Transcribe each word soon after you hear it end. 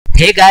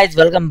Hey guys,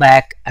 welcome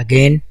back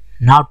again.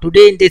 Now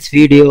today in this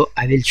video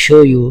I will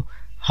show you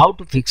how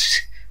to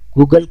fix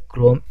Google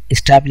Chrome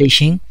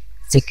establishing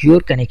secure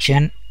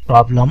connection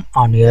problem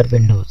on your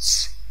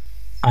Windows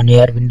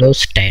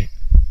 10.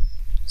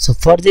 So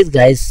for this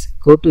guys,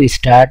 go to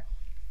start,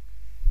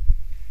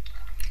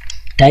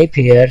 type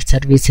here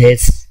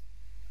services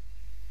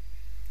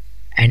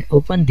and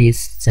open these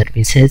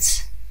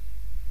services.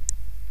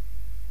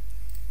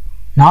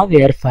 Now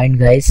we are find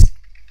guys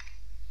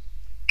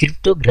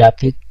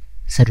cryptographic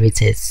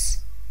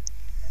services.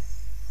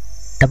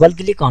 Double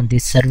click on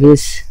this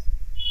service,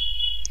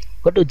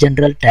 go to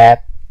general tab,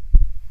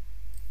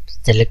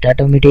 select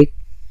automatic,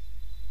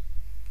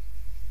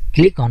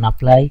 click on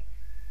apply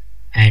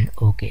and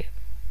OK.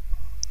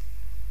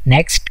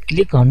 Next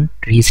click on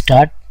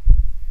restart.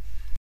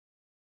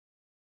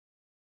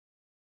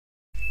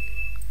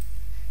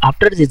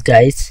 After this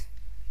guys,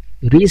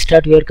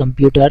 restart your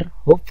computer.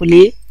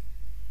 Hopefully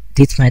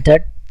this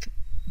method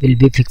will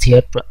be fix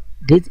your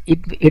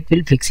it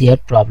will fix your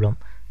problem.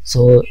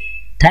 So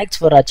thanks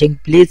for watching.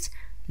 Please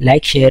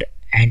like, share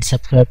and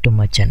subscribe to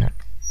my channel.